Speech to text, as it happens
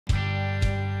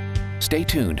Stay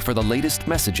tuned for the latest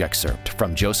message excerpt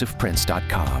from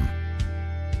josephprince.com.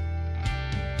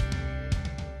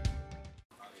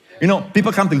 You know,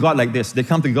 people come to God like this. They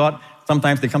come to God,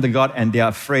 sometimes they come to God and they are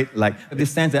afraid, like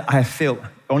this sense that I have failed.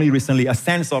 Only recently, a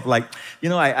sense of like, you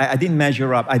know, I didn't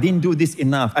measure up. I didn't do this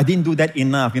enough. I didn't do that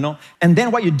enough, you know. And then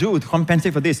what you do to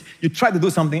compensate for this, you try to do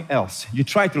something else. You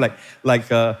try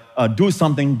to do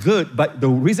something good. But the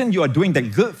reason you are doing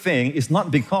that good thing is not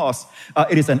because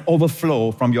it is an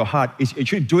overflow from your heart.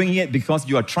 It's you're doing it because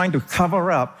you are trying to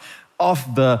cover up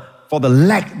for the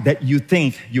lack that you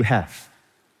think you have.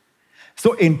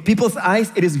 So in people's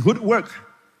eyes, it is good work.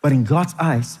 But in God's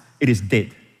eyes, it is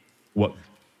dead work.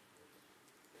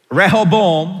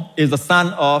 Rehoboam is the son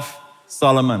of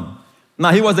Solomon.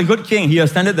 Now, he was a good king. He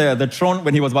ascended the throne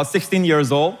when he was about 16 years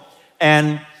old.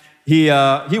 And he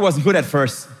was good at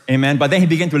first, amen. But then he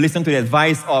began to listen to the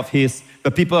advice of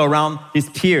the people around, his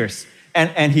peers.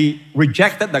 And he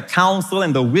rejected the counsel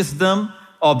and the wisdom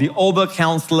of the older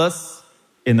counselors.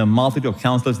 In the multitude of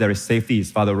counselors, there is safety,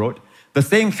 his father wrote. The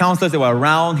same counselors that were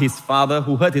around his father,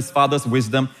 who heard his father's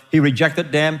wisdom, he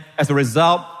rejected them. As a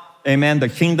result, amen, the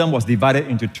kingdom was divided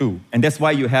into two. And that's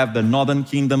why you have the northern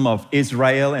kingdom of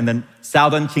Israel and the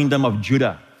southern kingdom of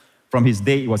Judah. From his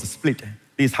day, it was a split.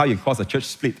 This is how you cause a church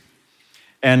split.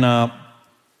 And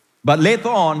but later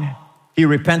on, he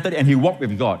repented and he walked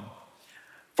with God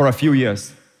for a few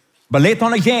years. But later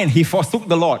on again, he forsook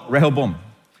the Lord, Rehoboam.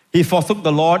 He forsook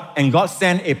the Lord, and God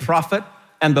sent a prophet.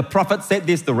 And the prophet said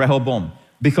this to Rehoboam: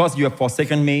 because you have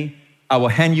forsaken me, I will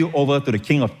hand you over to the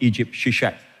king of Egypt,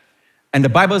 Shishak. And the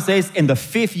Bible says in the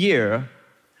 5th year,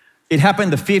 it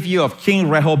happened the 5th year of King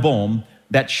Rehoboam,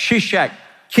 that Shishak,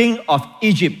 king of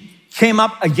Egypt, came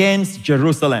up against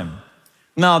Jerusalem.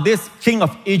 Now this king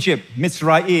of Egypt,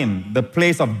 Mizraim, the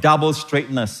place of double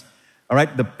straightness, all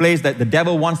right, the place that the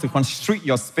devil wants to constrict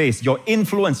your space, your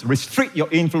influence, restrict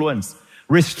your influence,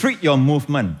 restrict your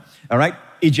movement, all right?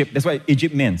 Egypt, that's what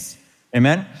Egypt means,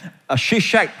 amen?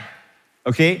 Shishak,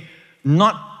 okay,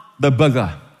 not the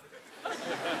burger.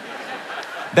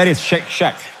 That is Shake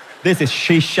Shack. This is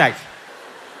Shishak.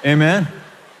 Amen?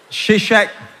 Shishak,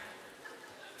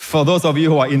 for those of you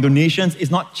who are Indonesians,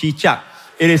 it's not Chichak.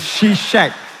 It is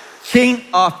Shishak, king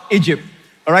of Egypt.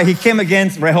 All right, he came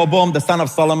against Rehoboam, the son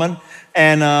of Solomon,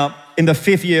 and in the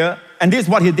 5th year. And this is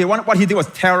what he did. What he did was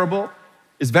terrible.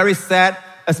 It's very sad,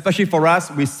 especially for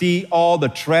us. We see all the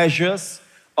treasures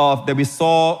that we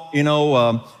saw, you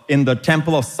know, in the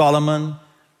temple of Solomon.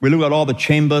 We look at all the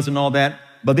chambers and all that.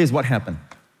 But this is what happened.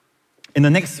 In the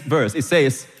next verse, it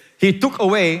says, he took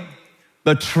away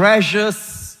the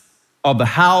treasures of the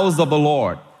house of the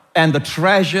Lord and the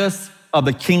treasures of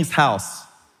the king's house.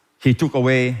 He took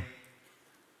away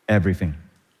everything.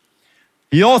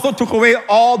 He also took away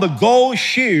all the gold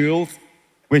shields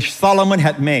which Solomon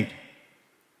had made.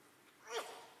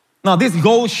 Now, this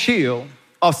gold shield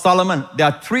of Solomon, there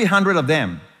are 300 of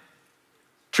them.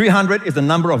 300 is the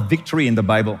number of victory in the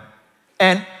Bible.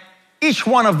 And each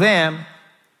one of them,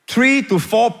 3 to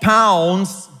 4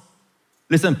 pounds,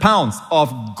 listen, pounds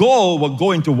of gold will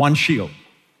go into one shield.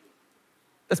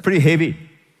 That's pretty heavy.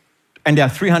 And there are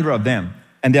 300 of them,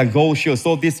 and they are gold shields.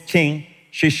 So this king,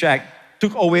 Shishak,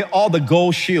 took away all the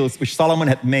gold shields which Solomon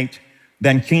had made.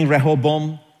 Then King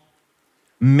Rehoboam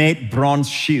made bronze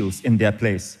shields in their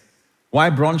place. Why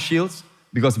bronze shields?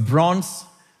 Because bronze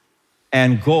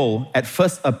and gold, at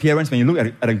first appearance, when you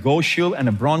look at a gold shield and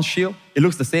a bronze shield, it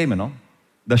looks the same, you know.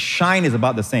 The shine is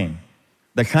about the same.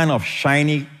 The kind of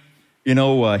shiny, you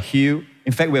know, hue.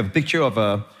 In fact, we have a picture of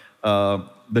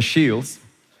the shields.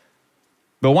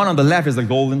 The one on the left is the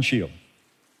golden shield.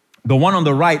 The one on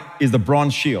the right is the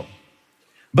bronze shield.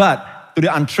 But to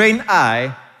the untrained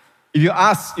eye, if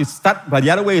you start by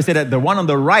the other way, you say that the one on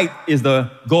the right is the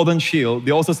golden shield,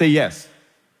 they also say yes,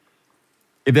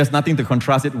 if there's nothing to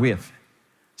contrast it with.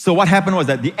 So what happened was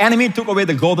that the enemy took away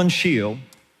the golden shield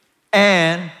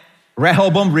and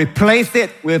Rehoboam replaced it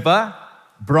with a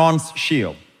bronze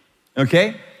shield.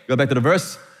 Okay? Go back to the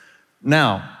verse.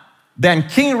 Now, then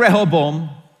King Rehoboam,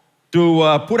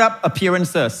 to put up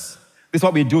appearances. This is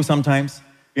what we do sometimes.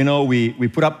 You know, we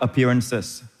put up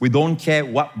appearances. We don't care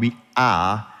what we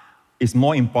are. It's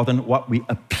more important what we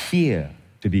appear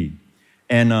to be.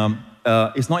 And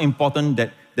it's not important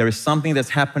that there is something that's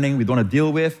happening we don't want to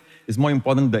deal with. It's more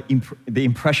important the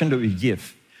impression that we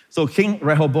give. So King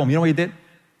Rehoboam, you know what he did?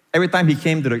 Every time he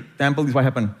came to the temple, this is what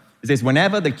happened. It says,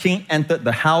 whenever the king entered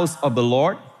the house of the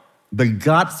Lord, the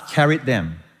guards carried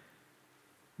them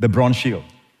the bronze shield.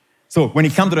 So when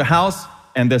he come to the house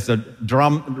and there's a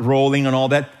drum rolling and all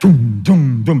that, boom,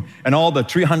 boom, boom, and all the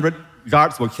 300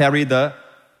 guards will carry the,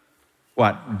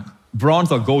 what?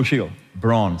 Bronze or gold shield?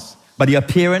 Bronze. But the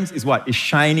appearance is what? It's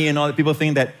shiny and all. People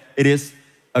think that it is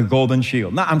a golden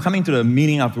shield. Now, I'm coming to the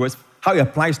meaning afterwards, how it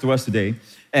applies to us today.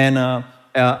 And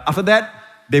after that,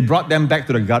 they brought them back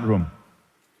to the guard room.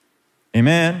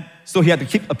 Amen. So he had to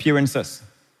keep appearances.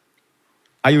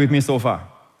 Are you with me so far?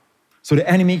 So the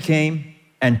enemy came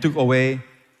and took away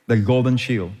the golden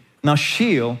shield. Now,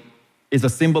 shield is a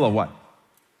symbol of what?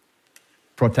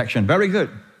 Protection. Very good.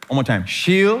 One more time.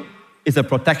 Shield is a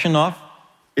protection of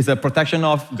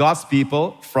God's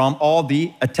people from all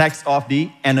the attacks of the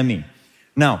enemy.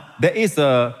 Now, there is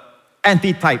an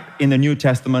antitype in the New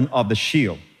Testament of the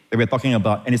shield that we're talking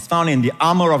about, and it's found in the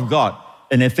armor of God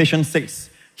in Ephesians 6.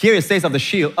 Here it says of the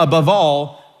shield, above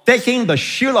all, taking the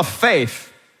shield of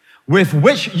faith, with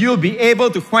which you'll be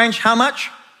able to quench how much?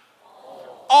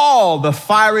 All the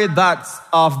fiery darts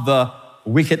of the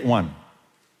wicked one.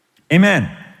 Amen.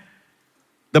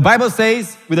 The Bible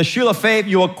says, with the shield of faith,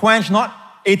 you will quench not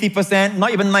 80%,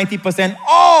 not even 90%,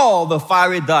 all the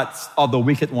fiery darts of the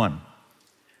wicked one.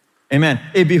 Amen.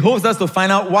 It behooves us to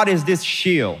find out what is this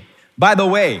shield. By the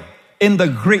way, in the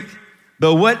Greek,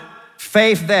 the word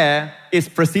faith there is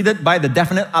preceded by the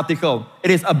definite article. It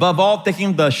is above all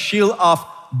taking the shield of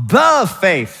the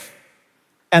faith.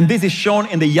 And this is shown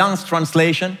in the Young's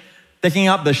translation, taking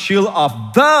up the shield of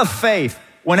the faith.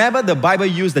 Whenever the Bible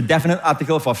uses the definite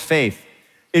article for faith,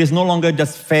 it is no longer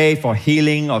just faith for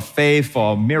healing or faith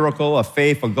for miracle or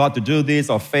faith for God to do this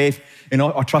or faith,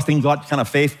 or trusting God kind of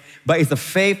faith. But it's a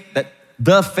faith that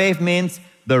the faith means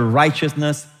the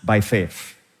righteousness by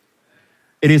faith.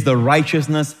 It is the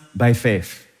righteousness by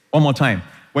faith. One more time.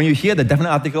 When you hear the definite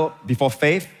article before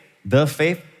faith, the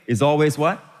faith is always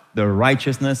what? The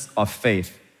righteousness of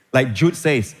faith. Like Jude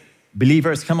says,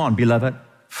 believers, come on, beloved,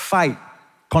 fight,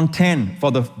 contend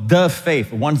for the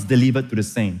faith once delivered to the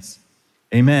saints.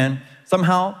 Amen.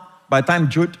 Somehow, by the time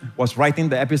Jude was writing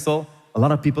the epistle, a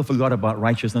lot of people forgot about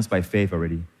righteousness by faith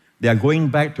already. They are going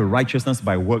back to righteousness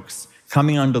by works,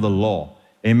 coming under the law.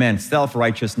 Amen.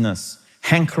 Self-righteousness,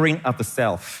 hankering after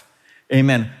self.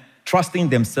 Amen. Trusting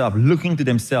themselves, looking to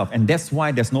themselves. And that's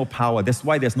why there's no power. That's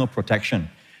why there's no protection.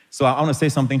 So I want to say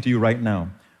something to you right now.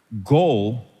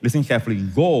 Gold, listen carefully,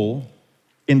 gold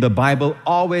in the Bible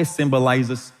always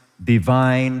symbolizes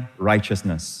divine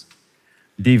righteousness.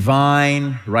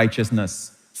 Divine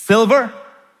righteousness. Silver?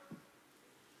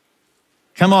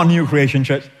 Come on, New Creation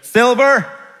Church. Silver?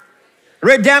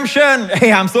 Redemption.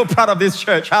 Hey, I'm so proud of this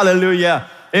church. Hallelujah.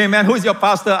 Amen. Who's your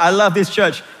pastor? I love this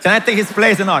church. Can I take his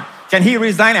place or not? Can he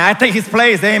resign? I take his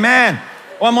place. Amen.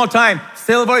 One more time.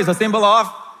 Silver is a symbol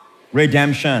of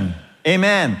redemption.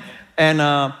 Amen. And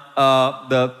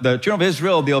the children of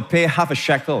Israel, they'll pay half a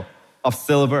shekel of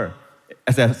silver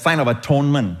as a sign of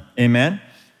atonement. Amen.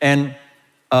 And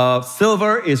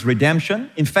silver is redemption.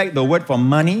 In fact, the word for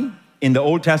money in the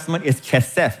Old Testament is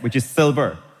kesef, which is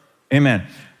silver. Amen.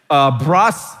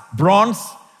 Bronze.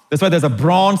 That's why there's a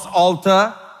bronze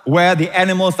altar where the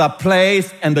animals are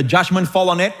placed and the judgment fall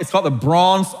on it. It's called the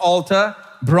bronze altar.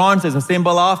 Bronze is a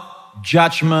symbol of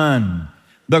judgment.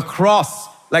 The cross,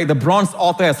 like the bronze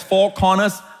altar has 4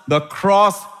 corners, the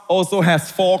cross also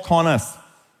has 4 corners.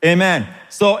 Amen.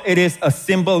 So it is a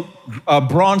symbol,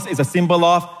 bronze is a symbol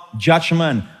of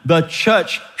judgment. The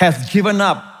church has given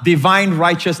up divine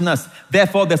righteousness.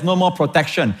 Therefore, there's no more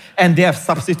protection. And they have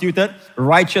substituted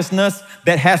righteousness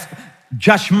that has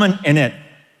judgment in it.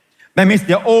 That means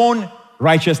their own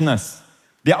righteousness.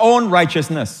 Their own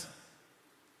righteousness.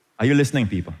 Are you listening,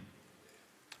 people?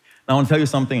 Now, I want to tell you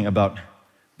something about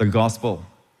the gospel.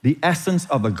 The essence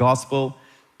of the gospel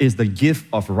is the gift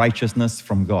of righteousness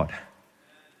from God.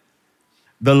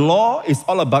 The law is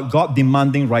all about God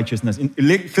demanding righteousness.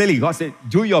 Clearly, God said,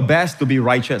 do your best to be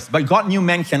righteous. But God knew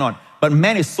man cannot. But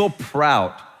man is so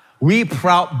proud. We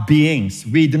proud beings.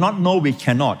 We do not know we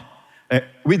cannot.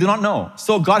 We do not know.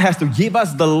 So God has to give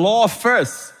us the law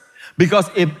first. Because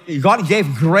if God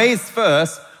gave grace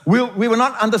first, we will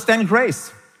not understand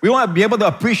grace. We want to be able to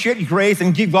appreciate grace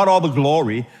and give God all the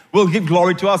glory. We'll give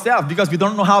glory to ourselves because we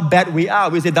don't know how bad we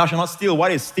are. We say, thou shalt not steal.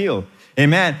 What is steal?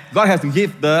 Amen. God has to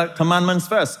give the commandments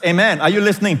first. Amen. Are you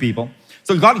listening, people?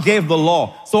 So God gave the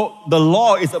law. So the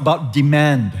law is about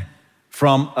demand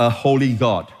from a holy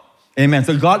God. Amen.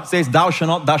 So God says, thou shalt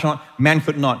not, thou shalt not. Man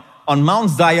could not. On Mount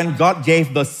Zion, God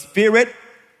gave the Spirit,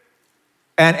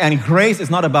 and grace is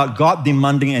not about God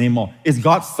demanding anymore. It's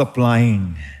God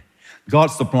supplying. God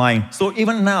supplying. So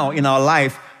even now in our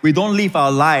life, we don't live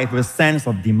our life with a sense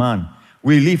of demand.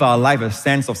 We live our life with a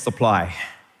sense of supply.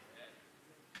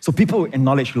 So people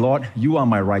acknowledge, Lord, you are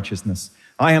my righteousness.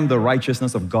 I am the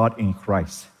righteousness of God in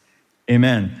Christ.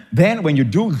 Amen. Then when you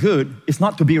do good, it's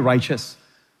not to be righteous.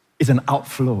 It's an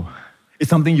outflow. It's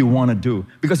something you want to do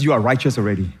because you are righteous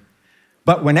already.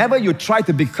 But whenever you try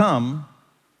to become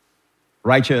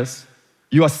righteous,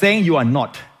 you are saying you are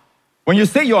not. When you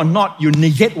say you are not, you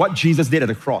negate what Jesus did at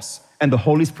the cross. And the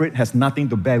Holy Spirit has nothing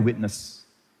to bear witness.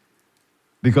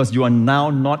 Because you are now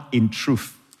not in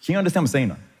truth. Can you understand what I'm saying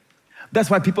now? That's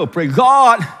why people pray,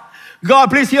 God,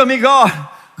 please hear me, God.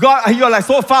 God, you're like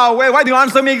so far away. Why do you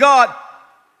answer me, God?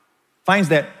 Finds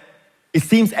that it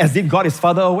seems as if God is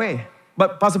farther away.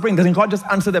 But Pastor Pring, doesn't God just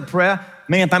answer that prayer?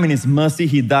 Many times in His mercy,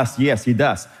 He does. Yes, He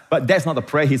does. But that's not the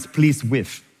prayer He's pleased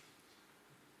with.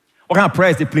 What kind of prayer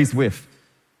is He pleased with?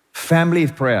 Family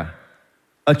prayer.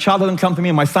 A child doesn't come to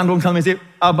me, my son don't come and say,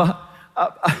 Abba,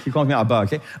 he calls me Abba,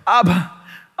 okay? Abba,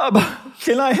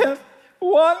 can I have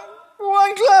one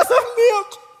glass of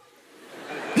milk?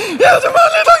 Yes, one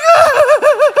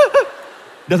little.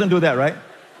 Doesn't do that, right?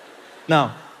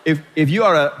 Now, if you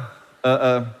are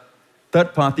a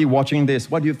third party watching this,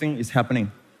 what do you think is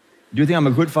happening? Do you think I'm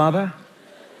a good father?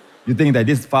 You think that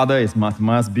this father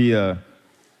must be a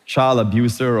child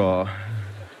abuser or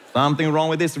something wrong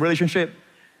with this relationship?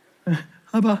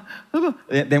 Abba.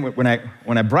 Then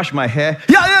when I brush my hair,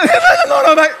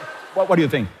 no, what do you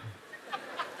think?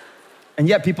 And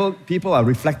yet people are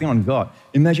reflecting on God.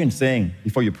 Imagine saying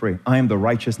before you pray, I am the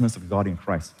righteousness of God in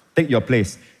Christ. Take your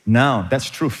place. Now, that's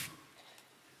truth.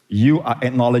 You are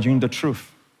acknowledging the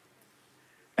truth.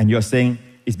 And you're saying,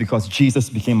 it's because Jesus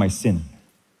became my sin.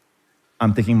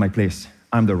 I'm taking my place.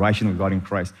 I'm the righteousness of God in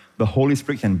Christ. The Holy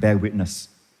Spirit can bear witness.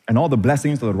 And all the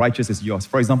blessings of the righteous is yours.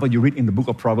 For example, you read in the book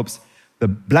of Proverbs, the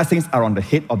blessings are on the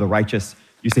head of the righteous.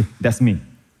 You say, that's me.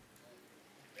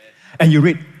 And you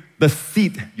read, the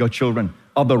seed, your children,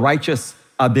 of the righteous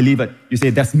are delivered. You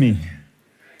say, that's me.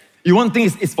 You won't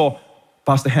think it's for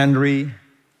Pastor Henry.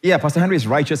 Yeah, Pastor Henry is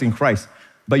righteous in Christ.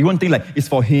 But you won't think like it's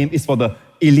for him, it's for the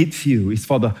elite few, it's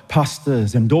for the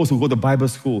pastors and those who go to Bible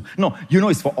school. No, you know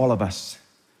it's for all of us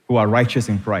who are righteous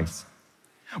in Christ.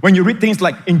 When you read things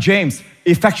like in James,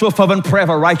 effectual fervent prayer of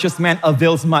a righteous man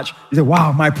avails much. You say,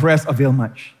 wow, my prayers avail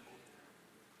much.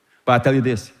 But I tell you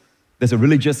this, there's a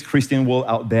religious Christian world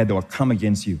out there that will come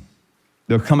against you.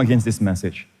 They'll come against this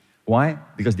message. Why?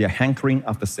 Because they are hankering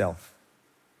after self.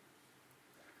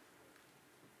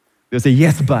 They'll say,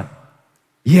 yes, but.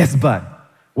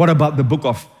 What about the book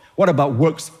of, what about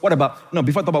works? Before I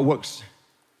talk about works,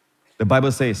 the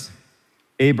Bible says,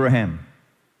 Abraham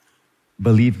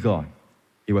believed God.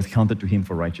 It was counted to him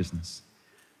for righteousness.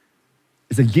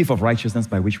 It's a gift of righteousness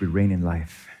by which we reign in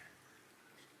life.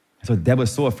 So the devil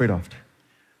is so afraid of it.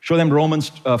 Show them Romans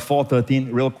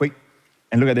 4:13 real quick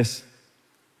and look at this.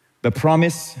 The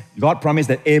promise, God promised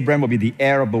that Abraham will be the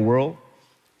heir of the world.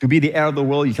 To be the heir of the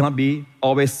world, you cannot be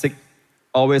always sick,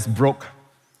 always broke,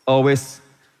 always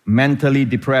mentally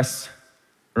depressed,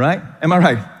 right? Am I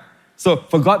right? So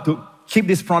for God to keep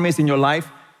this promise in your life,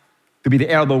 to be the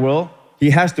heir of the world, He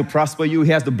has to prosper you,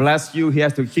 He has to bless you, He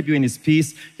has to keep you in His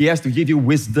peace, He has to give you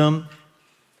wisdom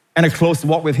and a close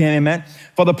walk with Him, amen?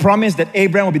 For the promise that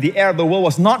Abraham will be the heir of the world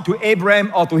was not to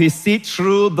Abraham or to his seed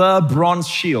through the bronze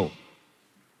shield,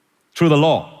 through the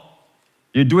law.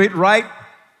 You do it right,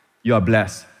 you are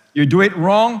blessed. You do it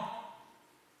wrong,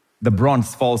 the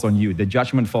bronze falls on you, the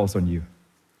judgment falls on you.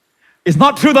 It's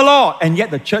not through the law, and yet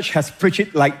the church has preached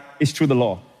it like it's through the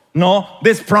law. No,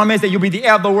 this promise that you'll be the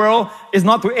heir of the world is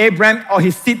not to Abraham or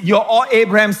his seed. You're all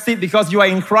Abraham's seed because you are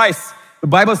in Christ. The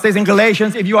Bible says in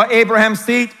Galatians, if you are Abraham's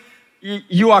seed,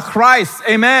 you are Christ.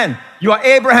 Amen. You are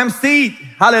Abraham's seed.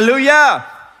 Hallelujah.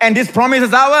 And this promise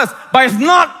is ours, but it's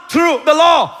not through the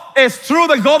law. It's through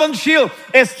the golden shield.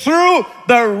 It's through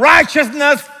the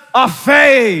righteousness of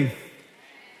faith.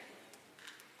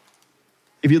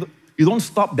 If you don't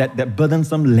stop that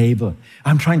burdensome labor.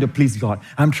 I'm trying to please God.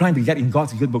 I'm trying to get in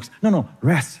God's good books. No,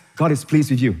 rest. God is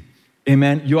pleased with you.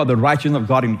 Amen. You are the righteousness of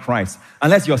God in Christ.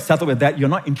 Unless you're settled with that, you're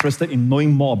not interested in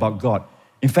knowing more about God.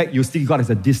 In fact, you see God as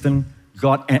a distant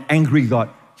God, an angry God.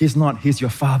 He's not. He's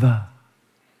your Father.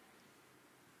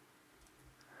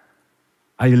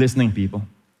 Are you listening, people?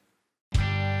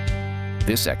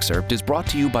 This excerpt is brought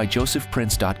to you by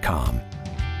josephprince.com.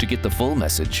 To get the full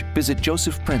message, visit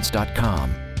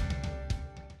josephprince.com.